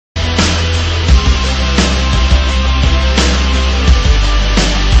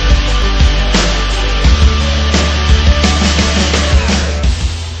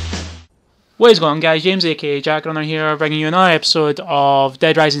What is going on, guys? James aka JACRunner here, bringing you another episode of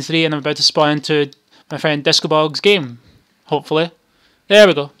Dead Rising 3, and I'm about to spawn into my friend Discobog's game. Hopefully. There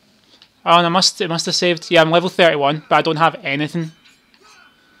we go. Oh, and it must have saved. Yeah, I'm level 31, but I don't have anything.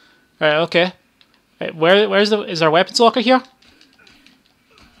 Right, okay. Right, is there a weapons locker here?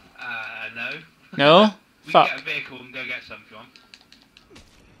 No. No? We Fuck. can get a vehicle and go get some if you want.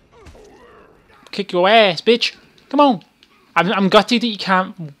 Kick your ass, bitch. Come on. I'm gutted that you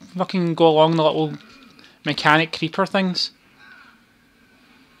can't fucking go along the little mechanic creeper things.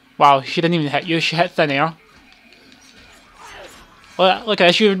 Wow, she didn't even hit you, she hit thin air. Look at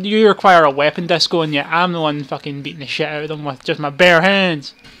this, you require a weapon, Disco, and yet I'm the one fucking beating the shit out of them with just my bare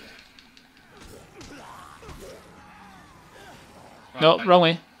hands. Right, Nope, wrong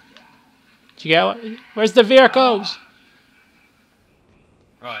way. Did you get it? Where's the vehicles?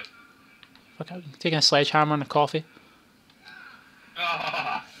 Right. Fuck, I'm taking a sledgehammer and a coffee.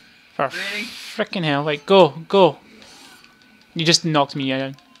 Oh, For really? frickin' hell, like, go. You just knocked me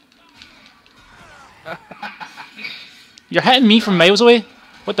down. You're hitting me from miles away?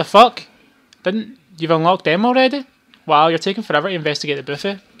 What the fuck? You've unlocked them already? Wow, you're taking forever to investigate the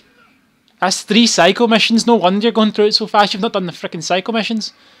buffet. That's 3 psycho missions, no wonder you're going through it so fast, you've not done the frickin' psycho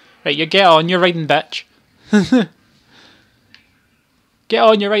missions. Right, you get on, you're riding bitch. Get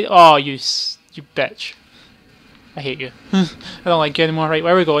on, you're riding. Oh, you bitch. I hate you. I don't like you anymore. Right,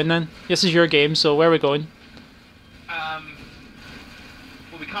 where are we going then? This is your game, so where are we going? Well,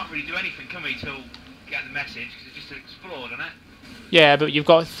 we can't really do anything, can we, till we get the message, because it's just explored, isn't it? Yeah, but you've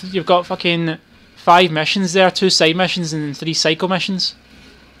got fucking 5 missions there, 2 side missions and 3 psycho missions.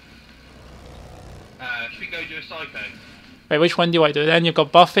 Should we go do a psycho? Right, which one do you want to do then? You've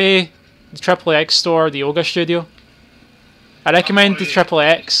got Buffet, the Triple X store, the Yoga Studio. I recommend the Triple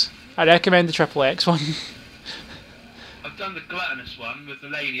X. I recommend the Triple X one. I've done the gluttonous one with the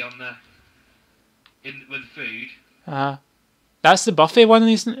lady on the with food. That's the Buffet one,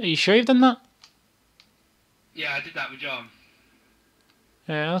 isn't it? Are you sure you've done that? Yeah, I did that with John.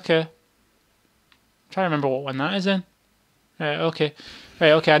 Yeah, okay. Trying to remember what one that is then. Right, okay.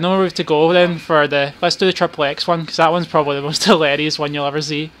 Right, okay, I know where we have to go then for the... Let's do the Triple X one, because that one's probably the most hilarious one you'll ever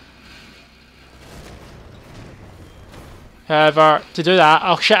see. However, to do that...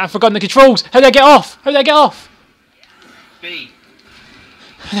 Oh shit, I've forgotten the controls! How did I get off? How did I get off? B.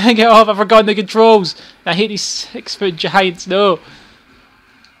 How did I get off? I've forgotten the controls! I hate these 6-foot giants, no!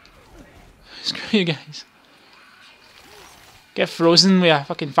 Screw you guys. Get frozen with a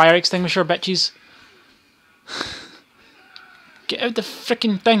fucking fire extinguisher, bitches. Get out the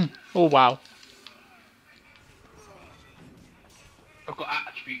frickin' thing! Oh wow. I've got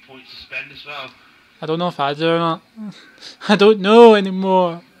attribute points to spend as well. I don't know if I do or not. I don't know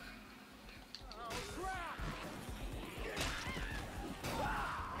anymore.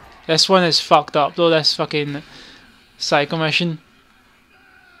 This one is fucked up though, this fucking psycho mission.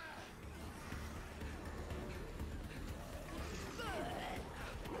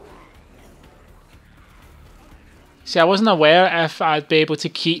 See, I wasn't aware if I'd be able to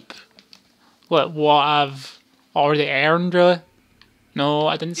keep what I've already earned, really. No,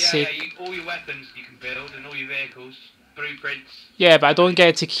 I didn't say... Yeah, all your weapons you can build and all your vehicles, blueprints. Yeah, but I don't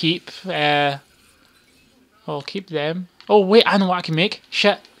get to keep... I'll keep them. Oh wait, I know what I can make.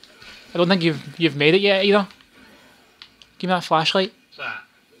 Shit. I don't think you've made it yet either. Give me that flashlight. What's that?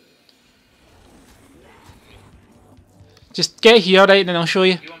 Just get here, right, and then I'll show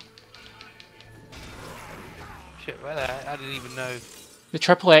you. Shit, where the heck? I didn't even know. The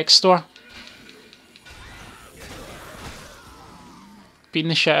Triple X store. Beating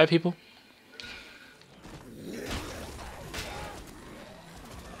the shit out of people.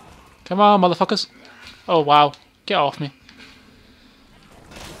 Come on, motherfuckers. Oh wow. Get off me.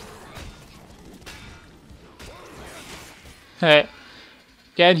 Hey.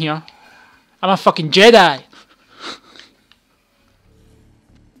 Get in here. I'm a fucking Jedi.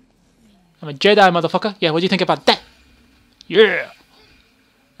 I'm a Jedi, motherfucker. Yeah, what do you think about that? Yeah.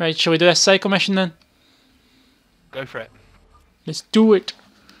 Right, shall we do a psycho mission then? Go for it. Let's do it.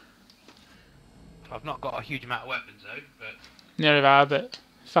 I've not got a huge amount of weapons though, but... Neither have I, but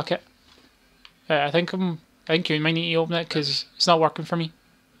fuck it. I think you might need to open it because it's not working for me.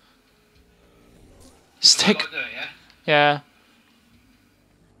 Stick. I've got to do it, yeah? Yeah.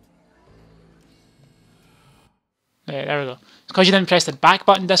 Yeah, there we go. It's because you didn't press the back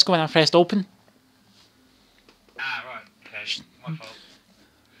button, Disco, when I pressed open. Ah, right. Okay. My fault.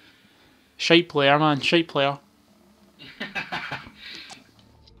 Shite player, man. Shite player.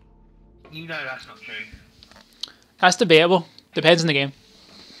 You know that's not true. That's debatable. Depends on the game.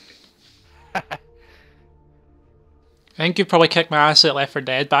 think you've probably kicked my ass at Left 4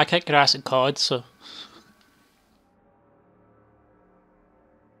 Dead, but I kicked your ass at COD, so...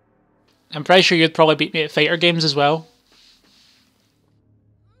 I'm pretty sure you'd probably beat me at fighter games as well.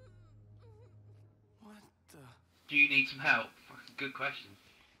 What the? Do you need some help? Fucking good question.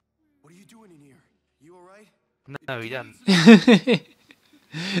 What are you doing in here? You alright? No, he doesn't.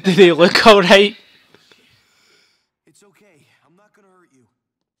 Do they look alright? It's okay. I'm not gonna hurt you.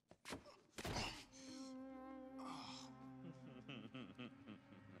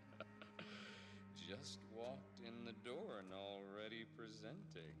 Just walked in the door and already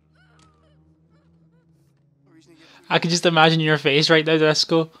presenting. No reason to get I can just imagine your face right now,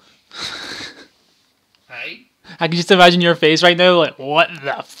 Disco. Hey? I can just imagine your face right now, like, what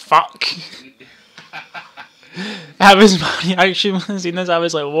the fuck? That was my reaction when I seen this. I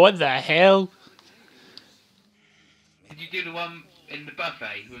was like, what the hell? Did you do the one in the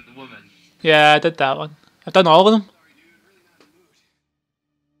buffet with the woman? Yeah, I did that one. I've done all of them.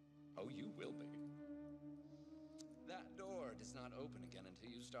 Oh, you will be. That door does not open again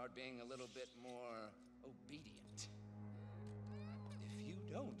until you start being a little bit more obedient. If you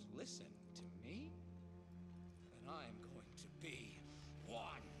don't listen to me, then I'm going to be one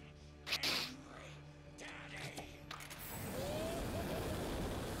angry daddy.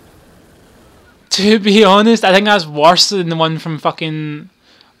 To be honest, I think that's worse than the one from fucking...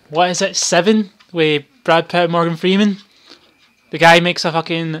 What is it? 7? With Brad Pitt and Morgan Freeman. The guy makes a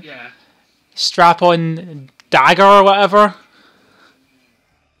fucking Yeah. strap-on dagger or whatever.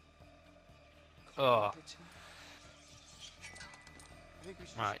 Oh, I think we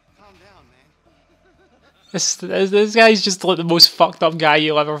should right. calm down, man. This guy's just like the most fucked up guy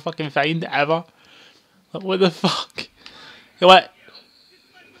you'll ever fucking find, ever. Like, what the fuck? You what?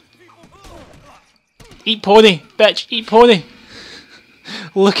 Eat pony, bitch, eat pony.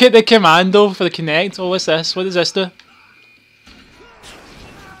 Look at the commando for the Kinect. Oh, what's this? What does this do?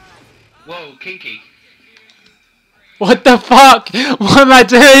 Whoa, kinky. What the fuck? What am I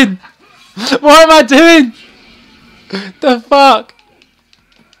doing? What am I doing? The fuck?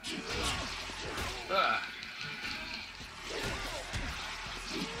 Ugh.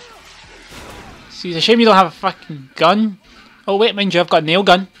 See, it's a shame you don't have a fucking gun. Oh wait, mind you, I've got a nail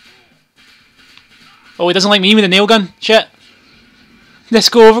gun. Oh, he doesn't like me with a nail gun. Shit. Let's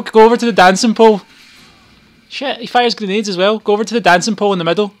go over to the dancing pole. Shit, he fires grenades as well. Go over to the dancing pole in the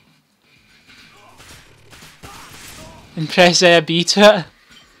middle. And press B to it.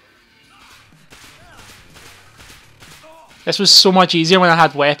 This was so much easier when I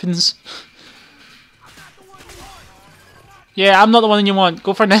had weapons. Yeah, I'm not the one you want.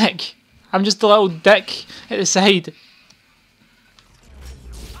 Go for Nick. I'm just a little dick at the side.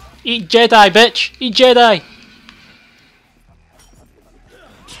 Eat Jedi, bitch! Eat Jedi!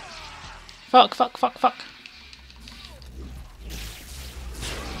 Fuck, fuck, fuck, fuck.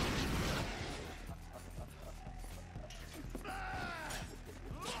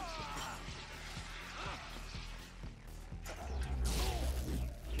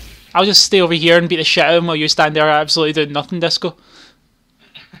 I'll just stay over here and beat the shit out of him while you stand there absolutely doing nothing, Disco.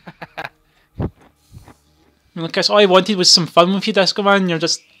 I mean, like, all I wanted was some fun with you, Disco man. You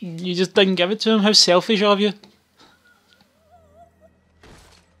just didn't give it to him. How selfish of you.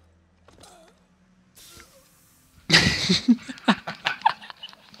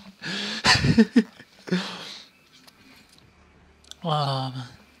 Oh, man.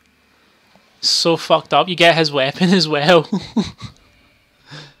 So fucked up. You get his weapon as well.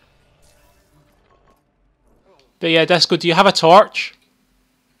 But yeah, Disco, do you have a torch?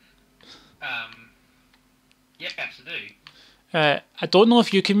 Yes, I do. I don't know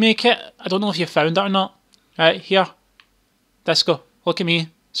if you can make it. I don't know if you found it or not. Right, here. Disco, look at me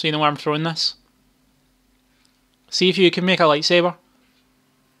so you know where I'm throwing this. See if you can make a lightsaber.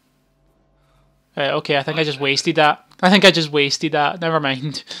 Right, okay, I think I just wasted that. I think I just wasted that. Never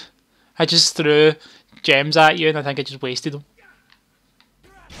mind. I just threw gems at you and I think I just wasted them.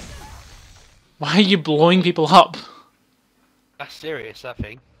 Why are you blowing people up? That's serious, that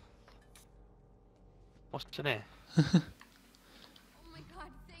thing. What's in there? Oh my god,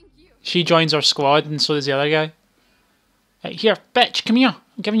 thank you. She joins our squad and so does the other guy. Right, here, bitch, come here.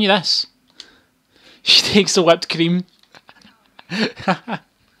 I'm giving you this. She takes the whipped cream.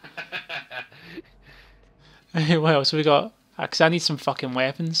 What else have we got? Because I need some fucking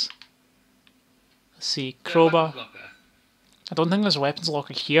weapons. Let's see, crowbar. I don't think there's a weapons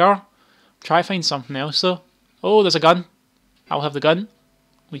locker here. Try find something else though. Oh, there's a gun. I'll have the gun.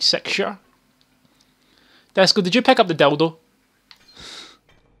 We 6-shooter. Disco, did you pick up the dildo?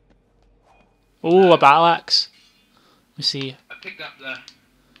 Oh, a battle axe. Let me see. I picked up the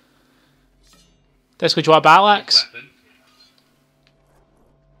Disco, do you want a battle axe? weapon.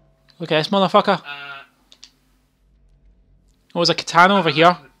 Look at this motherfucker. Oh, there's a katana over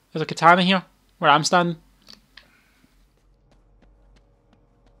here. There's a katana here, where I'm standing.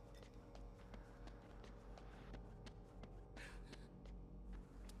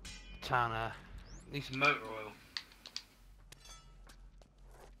 Tana. Need some motor oil.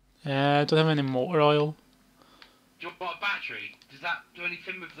 I don't have any motor oil. Do you want a battery? Does that do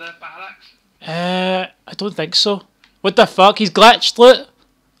anything with the battle axe? I don't think so. What the fuck? He's glitched, look!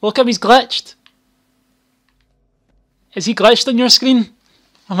 Look at him, he's glitched! Is he glitched on your screen?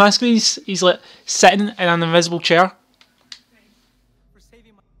 On my screen, he's like sitting in an invisible chair.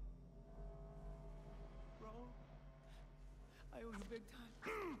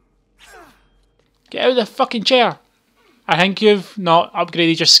 Get out of the fucking chair! I think you've not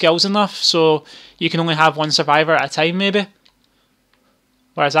upgraded your skills enough, so you can only have one survivor at a time, maybe.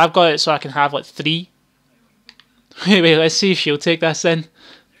 Whereas I've got it so I can have like 3. Wait, let's see if she'll take this then.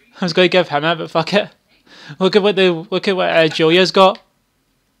 I was going to give him it, but fuck it. Look at what Julia's got.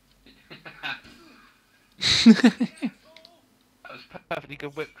 That was perfectly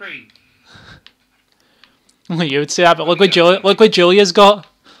good whipped cream. Only you would say that, but look what Julia's got.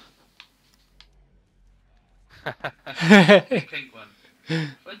 Pink one.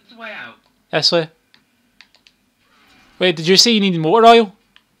 Where's the way out? This way. Wait, did you say you need motor oil?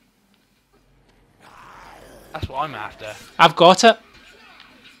 That's what I'm after. I've got it.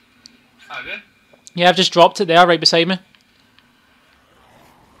 Oh, good. Yeah, I've just dropped it there right beside me.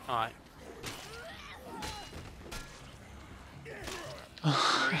 Alright. Where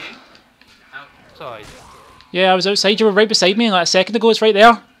are you? Outside. Yeah, I was outside, you were right beside me like a second ago, it's right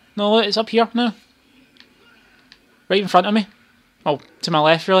there. No, look, it's up here now. Right in front of me. Oh, to my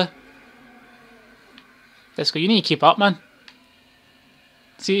left, really. Disco, you need to keep up, man.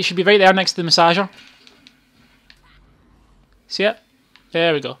 See, it should be right there next to the massager. See it?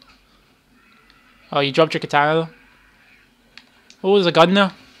 There we go. Oh, you dropped your katana, though. Oh, there's a gun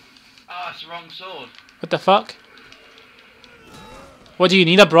there. Oh, it's the wrong sword. What the fuck? What do you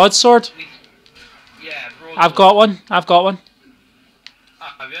need, a broadsword? Yeah, broadsword. I've got one. I've got one. Oh,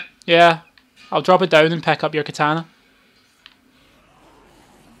 have you? Yeah. I'll drop it down and pick up your katana.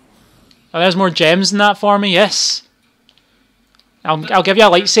 Oh, there's more gems than that for me, yes. I'll give you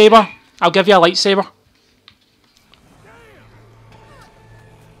a lightsaber. I'll give you a lightsaber.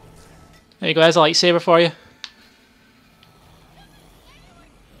 There you go, there's a lightsaber for you.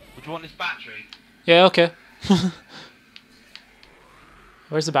 Would you want this battery? Yeah, okay.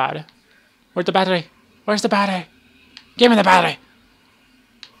 Where's the battery? Where's the battery? Where's the battery? Give me the battery!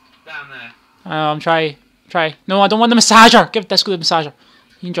 Down there. Try. No, I don't want the massager! Give Disco the massager.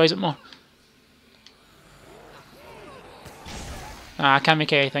 He enjoys it more. I can't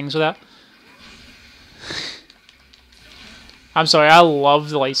make any things with that. I'm sorry, I love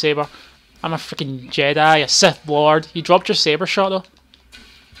the lightsaber. I'm a freaking Jedi, a Sith Lord. You dropped your saber shot though.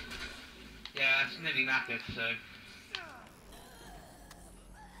 Yeah, it's nearly knackered, so...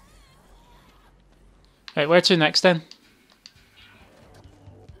 Right, where to next then?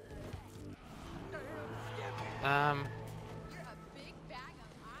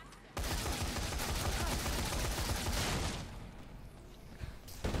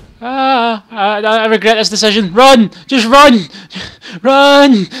 I regret this decision. Run! Just run!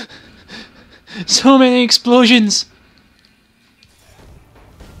 Run! So many explosions.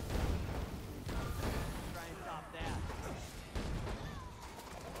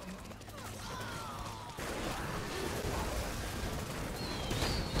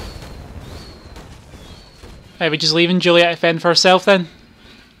 Right, we're just leaving Juliet to fend for herself then?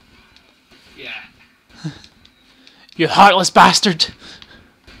 Yeah. You heartless bastard!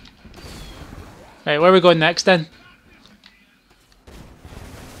 Right, where are we going next then?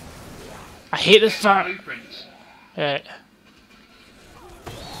 I hate this fact. Blueprints. Right.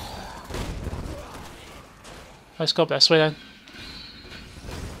 Let's go up this way then.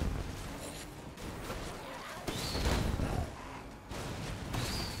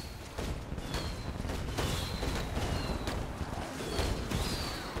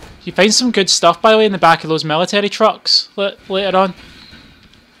 You find some good stuff, by the way, in the back of those military trucks later on.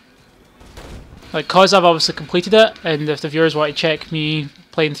 Like, cause I've obviously completed it, and if the viewers want to check me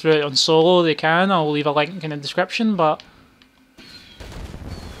playing through it on solo, they can. I'll leave a link in the description, but...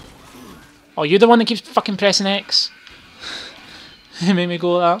 Oh, you're the one that keeps fucking pressing X. It made me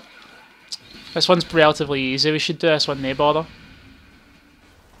go like that. This one's relatively easy, we should do this one, no bother.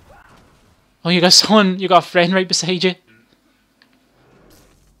 Oh, you got someone, you got a friend right beside you.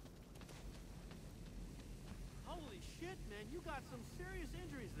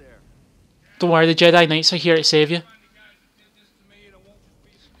 Don't worry, the Jedi Knights are here to save you.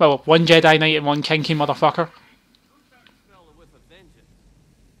 Well, one Jedi Knight and one kinky motherfucker. I rode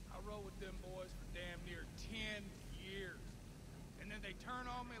with them boys for damn near 10 years. And then they turned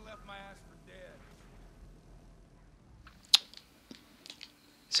on me and left my ass for dead.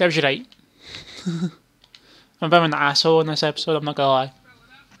 Serves you right. I'm a bit of an asshole in this episode, I'm not gonna lie. It ain't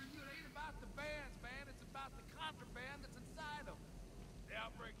about the bands, man. It's about the contraband that's inside them. The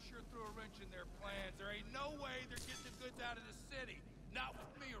outbreak sure threw a wrench in their plans. There ain't no way they're getting the goods out of the city. Not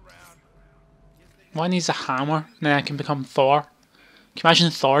with me around. One needs a hammer, and then I can become Thor. Can you imagine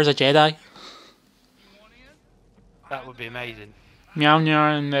Thor as a Jedi? That would be amazing.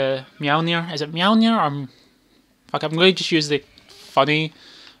 Mjolnir and the Mjolnir. Is it Mjolnir or fuck? I'm going to just use the funny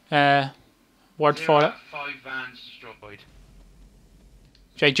word for it. 5 vans destroyed.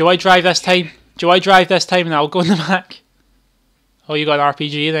 Right, do I drive this time? Do I drive this time and I'll go in the back? Oh, you got an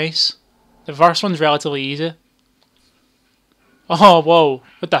RPG, nice. The first one's relatively easy. Oh, whoa.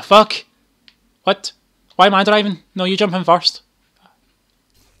 What the fuck? What? Why am I driving? No, you jump in first.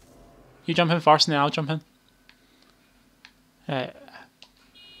 You jump in first and then I'll jump in.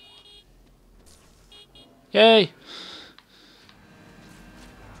 Yay!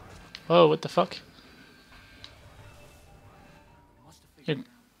 Whoa, what the fuck? Yeah,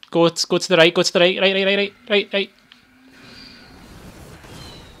 go to the right, go to the right, right.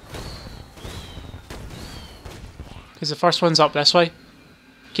 Because the first one's up this way.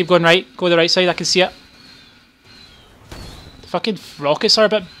 Keep going right, go to the right side, I can see it. The fucking rockets are a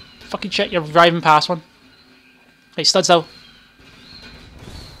bit fucking shit, you're driving past one. Right, studs though.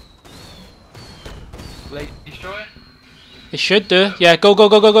 Will they destroy it? They should do. Yeah, go.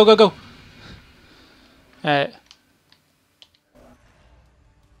 Right,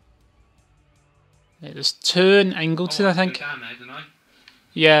 there's 2 in Ingleton, I think. Go down there, didn't I?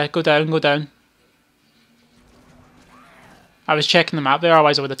 Yeah, go down. I was checking the map there,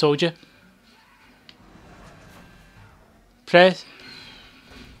 otherwise I would have told you. Press.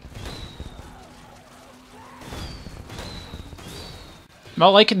 I'm not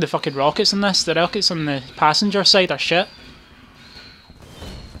liking the fucking rockets in this. The rockets on the passenger side are shit.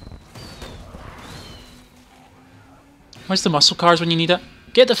 Where's the muscle cars when you need it?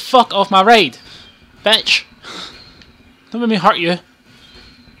 Get the fuck off my ride, bitch! Don't let me hurt you.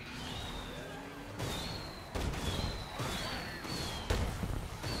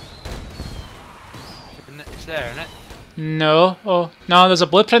 It's there, isn't it? No. Oh, no, there's a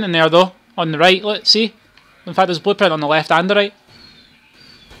blueprint in there though. On the right, let's see. In fact, there's a blueprint on the left and the right.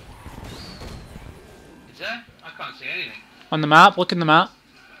 Is there? I can't see anything. On the map, look in the map.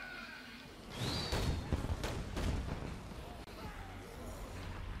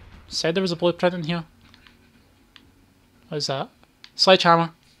 Said there was a blueprint in here. What is that?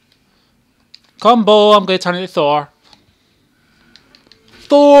 Sledgehammer. Combo, I'm going to turn it to Thor.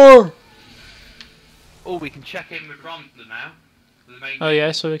 Thor! Oh, we can check in with Rhonda now. The main Oh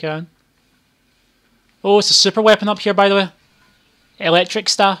yeah, so we can. Oh, it's a super weapon up here, by the way. Electric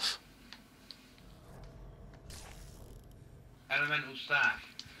staff. elemental staff.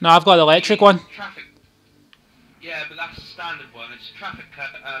 No, I've got the electric one. Traffic. Yeah, but that's the standard one. It's traffic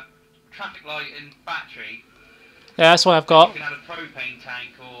light and battery. Yeah, that's what I've got. You can add a propane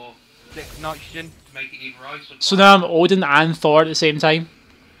tank or Liquid nitrogen. to make it either ice or So now I'm Odin and Thor at the same time.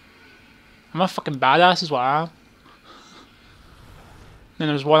 I'm a fucking badass is what I am. Then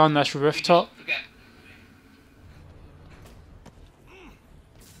there's one on this rooftop. Forget.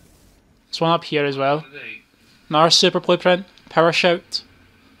 There's one up here as well. What to do. Another super blueprint. Power shout.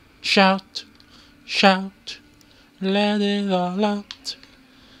 Shout. Shout. Let it all out.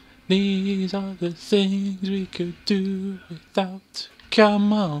 These are the things we could do without.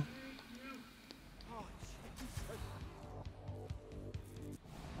 Come on.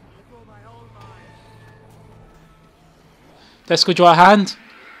 Disco, do you want a hand? Do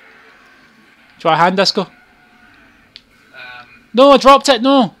you want a hand, Disco? No, I dropped it,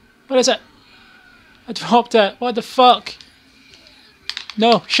 no! What is it? I dropped it, what the fuck?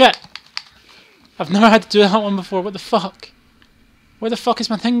 No, shit! I've never had to do that one before, what the fuck? Where the fuck is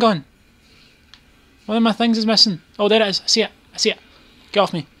my thing gone? One of my things is missing. Oh, there it is, I see it, I see it. Get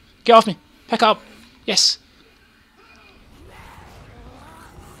off me, get off me, pick it up, yes!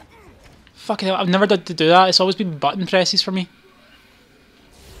 Fucking hell, I've never had to do that, it's always been button presses for me.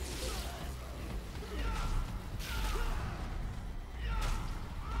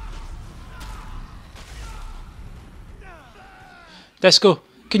 Disco,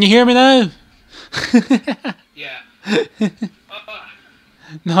 can you hear me now? Yeah.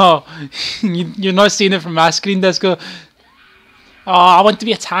 No, you're not seeing it from my screen, Disco. Oh, I want to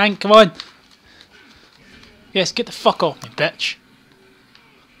be a tank, come on. Yes, get the fuck off me, bitch.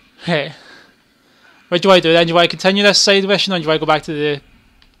 Right. What do you want to do then? Do you want to continue this side mission, or do you want to go back to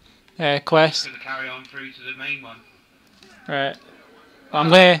the quest? Going to carry on through to the main one. Right. Well,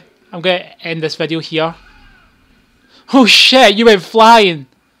 I'm gonna end this video here. Oh shit! You went flying.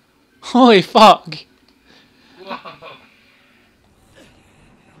 Holy fuck! Whoa!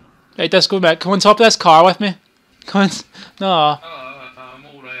 Right, Disco, mate, come on top of this car with me. Come on. No. I'm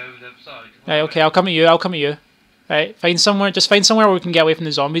all the way over the other side. Right, okay, I'll come at you. I'll come at you. Right, find somewhere. Just find somewhere where we can get away from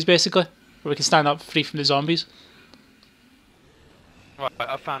the zombies, basically, where we can stand up free from the zombies. Right,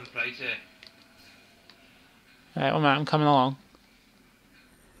 I found the Place here. Right, one minute, I'm coming along.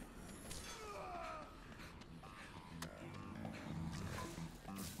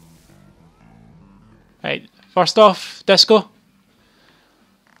 Right, first off, Disco.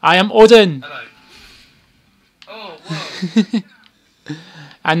 I am Odin. Hello. Oh, whoa.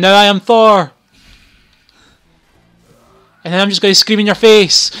 And now I am Thor. And then I'm just going to scream in your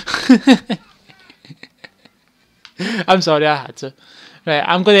face. I'm sorry, I had to. Right,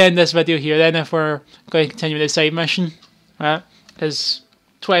 I'm going to end this video here then if we're going to continue with the side mission. Right, because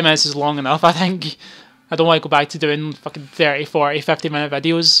 20 minutes is long enough, I think. I don't want to go back to doing fucking 30, 40, 50 minute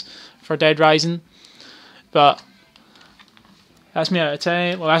videos for Dead Rising. But that's me out of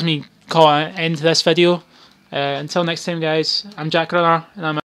time. Well, that's me calling an end to this video. Until next time, guys, I'm JACRunner, and I'm